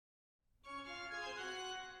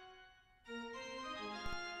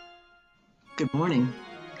Good morning.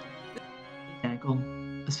 Ankle,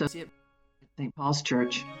 Associate at St. Paul's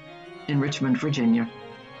Church in Richmond, Virginia.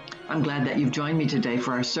 I'm glad that you've joined me today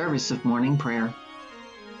for our service of morning prayer.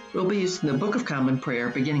 We'll be using the Book of Common Prayer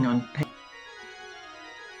beginning on page.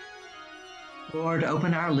 Lord,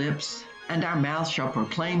 open our lips, and our mouth shall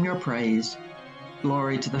proclaim your praise.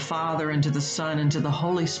 Glory to the Father, and to the Son, and to the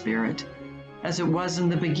Holy Spirit, as it was in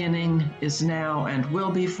the beginning, is now, and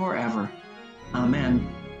will be forever. Amen.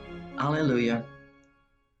 Alleluia.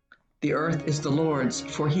 The earth is the Lord's,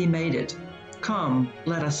 for he made it. Come,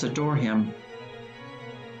 let us adore him.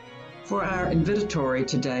 For our invitatory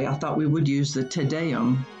today, I thought we would use the Te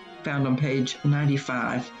Deum, found on page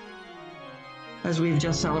 95. As we've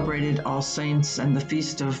just celebrated All Saints and the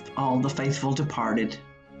feast of all the faithful departed,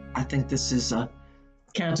 I think this is a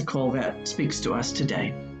canticle that speaks to us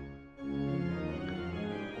today.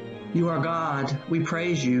 You are God, we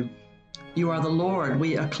praise you. You are the Lord,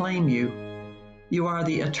 we acclaim you. You are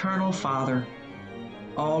the eternal Father.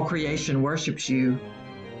 All creation worships you.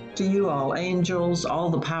 To you all angels, all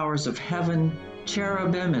the powers of heaven,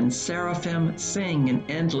 cherubim and seraphim sing in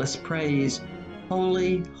endless praise.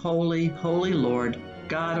 Holy, holy, holy Lord,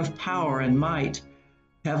 God of power and might.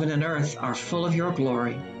 Heaven and earth are full of your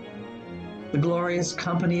glory. The glorious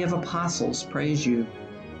company of apostles praise you.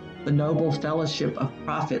 The noble fellowship of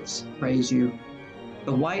prophets praise you.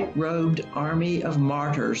 The white-robed army of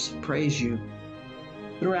martyrs praise you.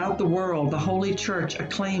 Throughout the world, the Holy Church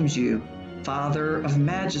acclaims you, Father of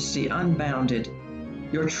majesty unbounded,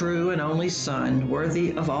 your true and only Son,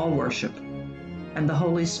 worthy of all worship, and the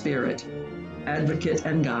Holy Spirit, advocate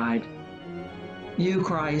and guide. You,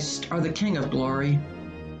 Christ, are the King of glory,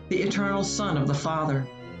 the eternal Son of the Father.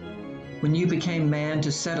 When you became man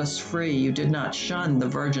to set us free, you did not shun the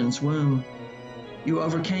Virgin's womb. You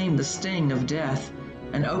overcame the sting of death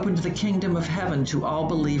and opened the kingdom of heaven to all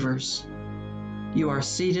believers. You are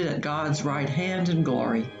seated at God's right hand in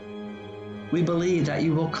glory. We believe that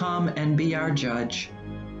you will come and be our judge.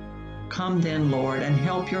 Come then, Lord, and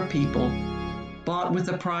help your people, bought with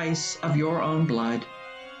the price of your own blood,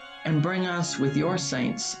 and bring us with your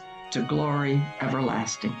saints to glory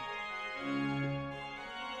everlasting.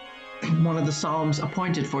 One of the Psalms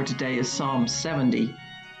appointed for today is Psalm 70,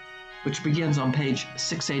 which begins on page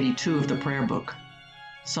 682 of the prayer book.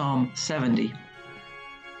 Psalm 70.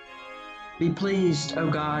 Be pleased, O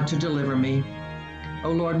God, to deliver me.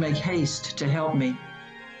 O Lord, make haste to help me.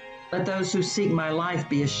 Let those who seek my life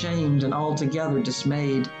be ashamed and altogether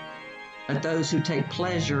dismayed. Let those who take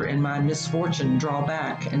pleasure in my misfortune draw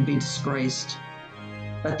back and be disgraced.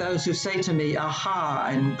 Let those who say to me, Aha,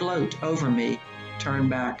 and gloat over me, turn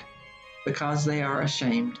back, because they are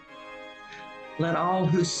ashamed. Let all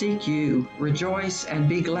who seek you rejoice and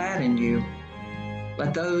be glad in you.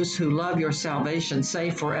 Let those who love your salvation say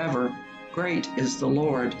forever, Great is the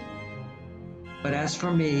Lord. But as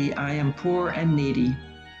for me, I am poor and needy.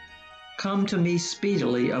 Come to me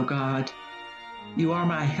speedily, O God. You are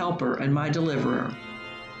my helper and my deliverer.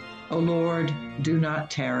 O Lord, do not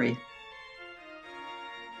tarry.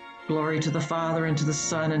 Glory to the Father, and to the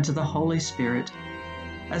Son, and to the Holy Spirit,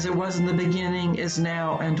 as it was in the beginning, is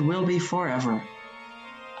now, and will be forever.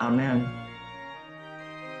 Amen.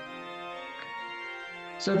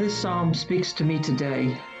 So this psalm speaks to me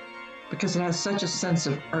today because it has such a sense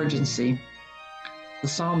of urgency. The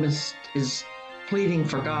psalmist is pleading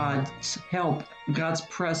for God's help, God's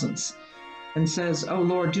presence, and says, "Oh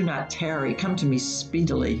Lord, do not tarry. Come to me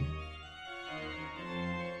speedily."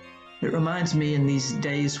 It reminds me in these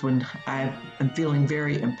days when I am feeling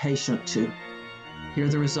very impatient to hear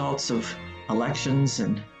the results of elections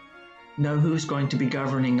and know who's going to be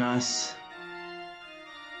governing us,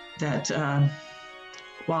 that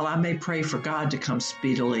while I may pray for God to come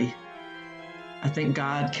speedily, I think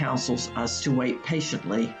God counsels us to wait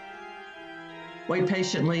patiently. Wait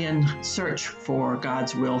patiently and search for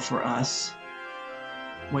God's will for us.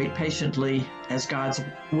 Wait patiently as God's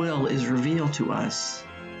will is revealed to us,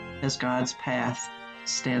 as God's path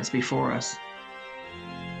stands before us.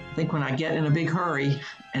 I think when I get in a big hurry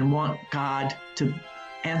and want God to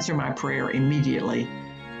answer my prayer immediately,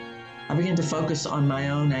 I begin to focus on my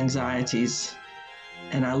own anxieties,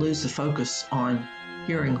 and I lose the focus on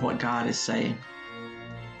hearing what God is saying.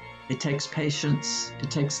 It takes patience, it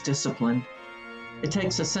takes discipline, it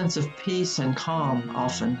takes a sense of peace and calm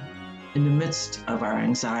often in the midst of our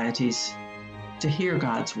anxieties to hear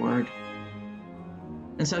God's word.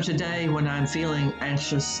 And so today, when I'm feeling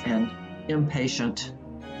anxious and impatient,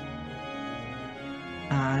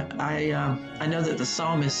 I know that the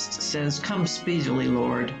psalmist says, "Come speedily,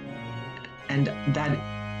 Lord," and that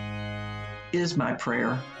is my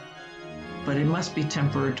prayer, but it must be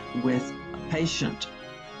tempered with patient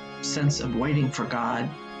sense of waiting for God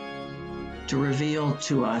to reveal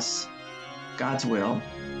to us God's will.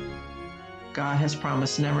 God has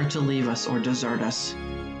promised never to leave us or desert us.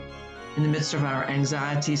 In the midst of our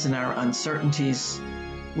anxieties and our uncertainties,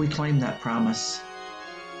 we claim that promise.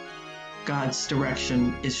 God's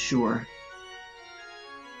direction is sure.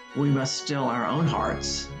 We must still our own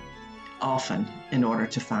hearts often in order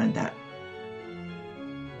to find that.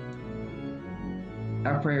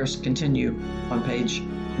 Our prayers continue on page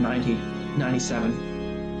 97.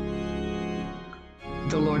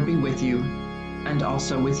 The Lord be with you and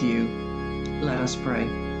also with you. Let us pray.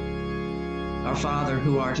 Our Father,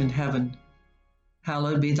 who art in heaven,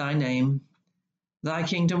 hallowed be thy name. Thy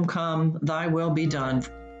kingdom come, thy will be done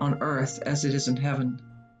on earth as it is in heaven.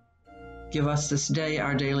 Give us this day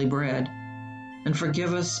our daily bread, and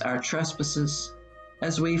forgive us our trespasses,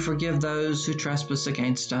 as we forgive those who trespass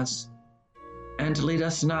against us. And lead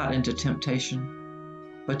us not into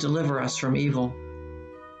temptation, but deliver us from evil.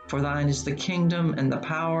 For thine is the kingdom and the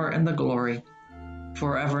power and the glory,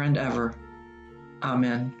 forever and ever.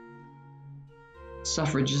 Amen.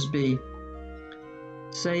 Suffrages B.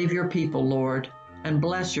 Save your people, Lord, and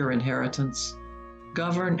bless your inheritance.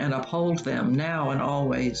 Govern and uphold them now and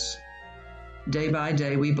always. Day by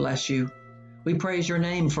day we bless you. We praise your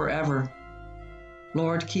name forever.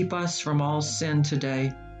 Lord, keep us from all sin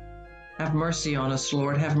today. Have mercy on us,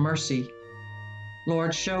 Lord, have mercy.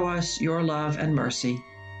 Lord, show us your love and mercy,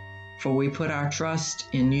 for we put our trust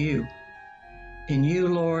in you. In you,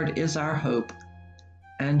 Lord, is our hope,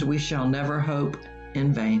 and we shall never hope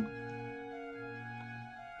in vain.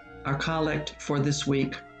 Our collect for this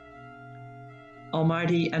week.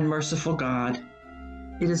 Almighty and merciful God,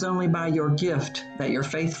 it is only by your gift that your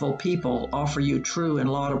faithful people offer you true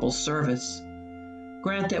and laudable service.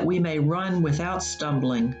 Grant that we may run without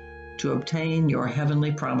stumbling to obtain your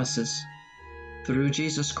heavenly promises. Through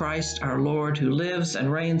Jesus Christ, our Lord, who lives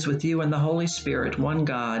and reigns with you in the Holy Spirit, one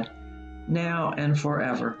God, now and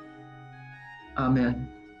forever. Amen.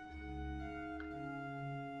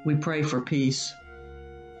 We pray for peace.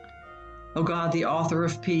 O God, the author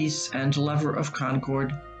of peace and lover of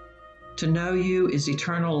concord, to know you is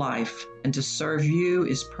eternal life, and to serve you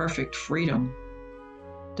is perfect freedom.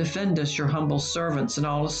 Defend us, your humble servants, in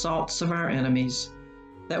all assaults of our enemies,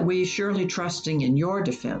 that we, surely trusting in your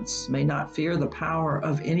defense, may not fear the power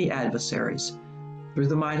of any adversaries, through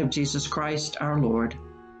the might of Jesus Christ our Lord.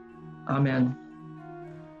 Amen.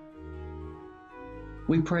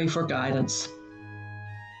 We pray for guidance.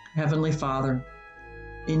 Heavenly Father,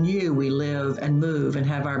 in you we live and move and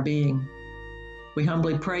have our being. We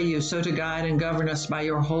humbly pray you so to guide and govern us by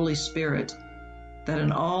your Holy Spirit, that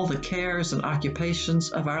in all the cares and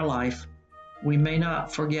occupations of our life, we may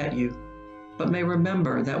not forget you, but may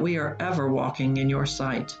remember that we are ever walking in your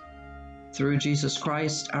sight. Through Jesus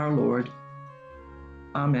Christ our Lord.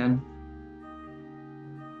 Amen.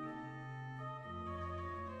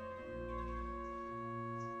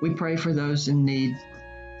 We pray for those in need.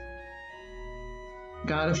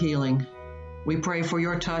 God of healing, we pray for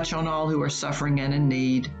your touch on all who are suffering and in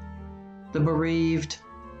need, the bereaved,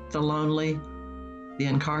 the lonely, the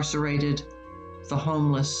incarcerated, the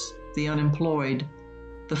homeless, the unemployed,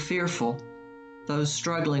 the fearful, those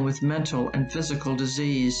struggling with mental and physical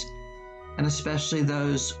disease, and especially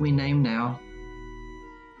those we name now.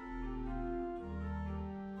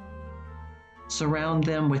 Surround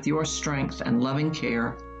them with your strength and loving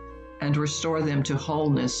care, and restore them to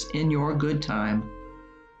wholeness in your good time.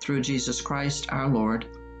 Through Jesus Christ our Lord.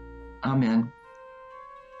 Amen.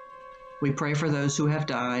 We pray for those who have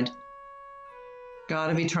died. God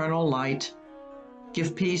of eternal light,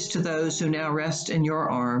 give peace to those who now rest in your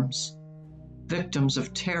arms, victims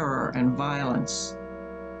of terror and violence,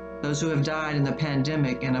 those who have died in the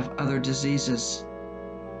pandemic and of other diseases,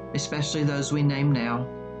 especially those we name now.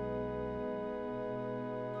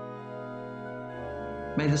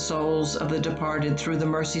 May the souls of the departed, through the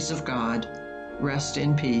mercies of God, rest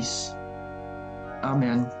in peace.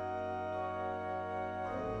 Amen.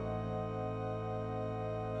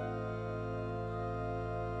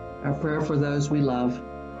 Our prayer for those we love.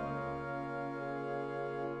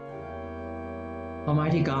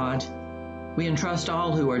 Almighty God, we entrust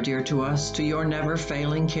all who are dear to us to your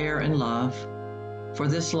never-failing care and love for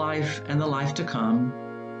this life and the life to come,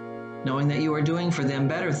 knowing that you are doing for them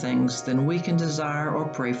better things than we can desire or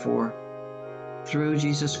pray for. Through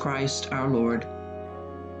Jesus Christ our Lord.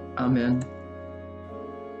 Amen.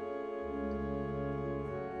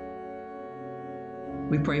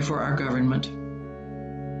 We pray for our government.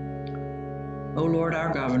 O Lord,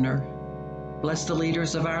 our governor, bless the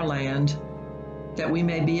leaders of our land, that we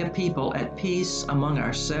may be a people at peace among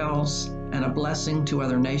ourselves and a blessing to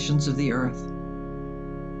other nations of the earth.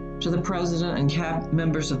 To the President and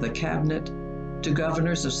members of the Cabinet, to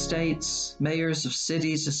governors of states, mayors of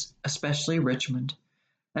cities, especially Richmond,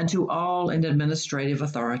 and to all in administrative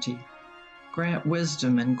authority, grant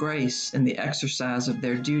wisdom and grace in the exercise of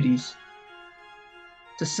their duties.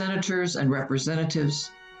 To senators and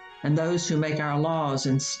representatives, and those who make our laws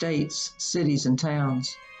in states, cities, and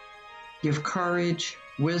towns, give courage,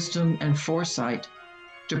 wisdom, and foresight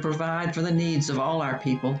to provide for the needs of all our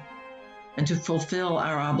people and to fulfill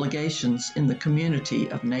our obligations in the community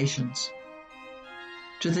of nations.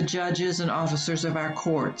 To the judges and officers of our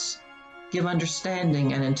courts, give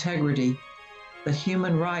understanding and integrity that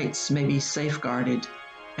human rights may be safeguarded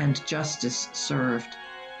and justice served.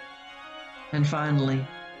 And finally,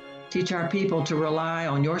 teach our people to rely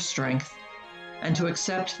on your strength and to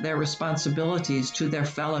accept their responsibilities to their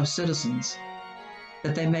fellow citizens,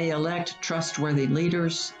 that they may elect trustworthy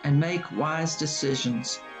leaders and make wise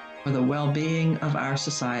decisions for the well-being of our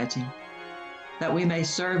society, that we may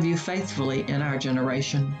serve you faithfully in our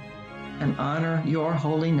generation and honor your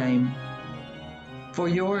holy name. For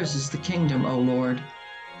yours is the kingdom, O Lord,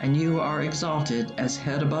 and you are exalted as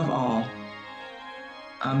head above all.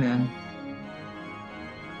 Amen.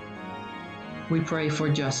 We pray for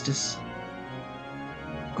justice.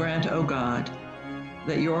 Grant, O God,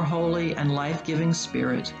 that your holy and life-giving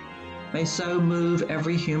Spirit may so move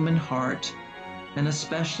every human heart, and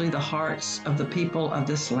especially the hearts of the people of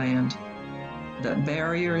this land, that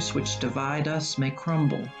barriers which divide us may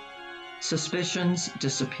crumble, suspicions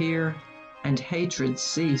disappear, and hatred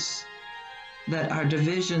cease, that our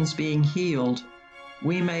divisions being healed,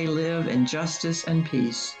 we may live in justice and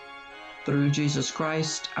peace, through Jesus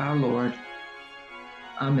Christ our Lord.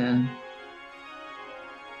 Amen.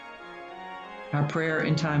 Our prayer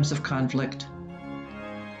in times of conflict.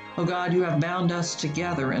 O God, you have bound us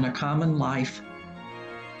together in a common life.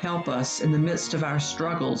 Help us in the midst of our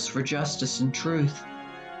struggles for justice and truth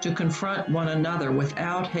to confront one another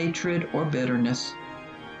without hatred or bitterness,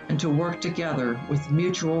 and to work together with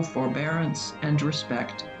mutual forbearance and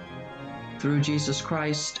respect. Through Jesus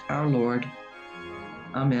Christ our Lord.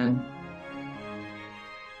 Amen.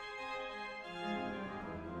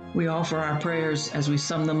 We offer our prayers as we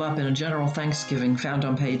sum them up in a general thanksgiving found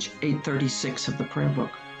on page 836 of the prayer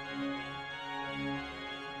book.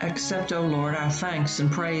 Accept, O Lord, our thanks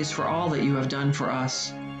and praise for all that you have done for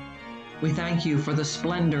us. We thank you for the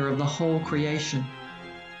splendor of the whole creation,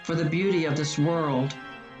 for the beauty of this world,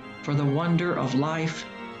 for the wonder of life,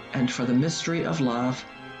 and for the mystery of love.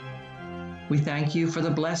 We thank you for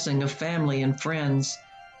the blessing of family and friends,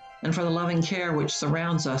 and for the loving care which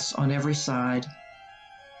surrounds us on every side.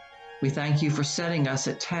 We thank you for setting us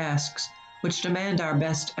at tasks which demand our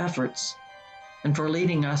best efforts, and for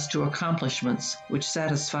leading us to accomplishments which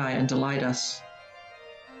satisfy and delight us.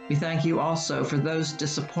 We thank you also for those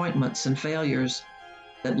disappointments and failures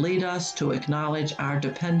that lead us to acknowledge our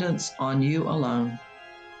dependence on you alone.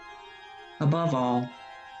 Above all,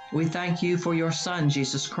 we thank you for your Son,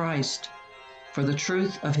 Jesus Christ, for the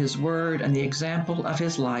truth of his word and the example of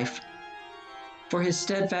his life, for his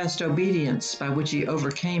steadfast obedience by which he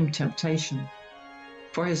overcame temptation,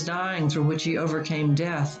 for his dying through which he overcame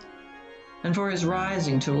death, and for his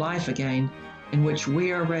rising to life again, in which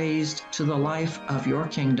we are raised to the life of your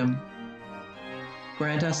kingdom.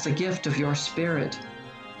 Grant us the gift of your Spirit,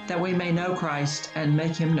 that we may know Christ and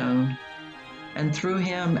make him known, and through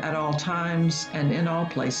him at all times and in all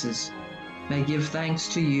places may give thanks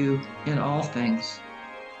to you in all things.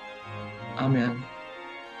 Amen.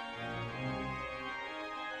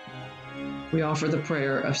 We offer the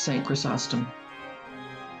prayer of Saint Chrysostom.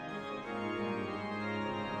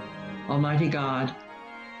 Almighty God,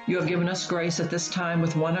 you have given us grace at this time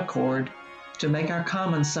with one accord to make our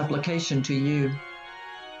common supplication to you,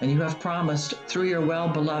 and you have promised through your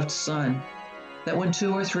well-beloved Son that when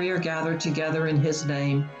 2 or 3 are gathered together in his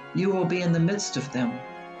name, you will be in the midst of them.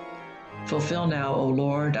 Fulfill now, O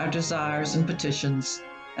Lord, our desires and petitions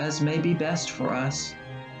as may be best for us,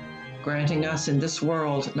 granting us in this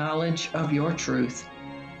world knowledge of your truth,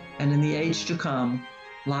 and in the age to come,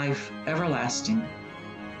 life everlasting.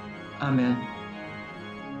 Amen.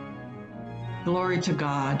 Glory to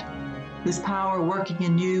God, whose power working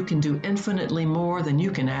in you can do infinitely more than you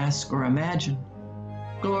can ask or imagine.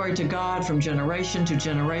 Glory to God from generation to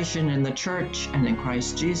generation in the Church and in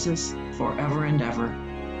Christ Jesus, forever and ever.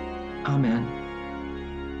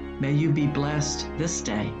 Amen. May you be blessed this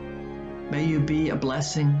day. May you be a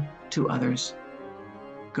blessing to others.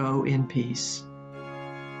 Go in peace.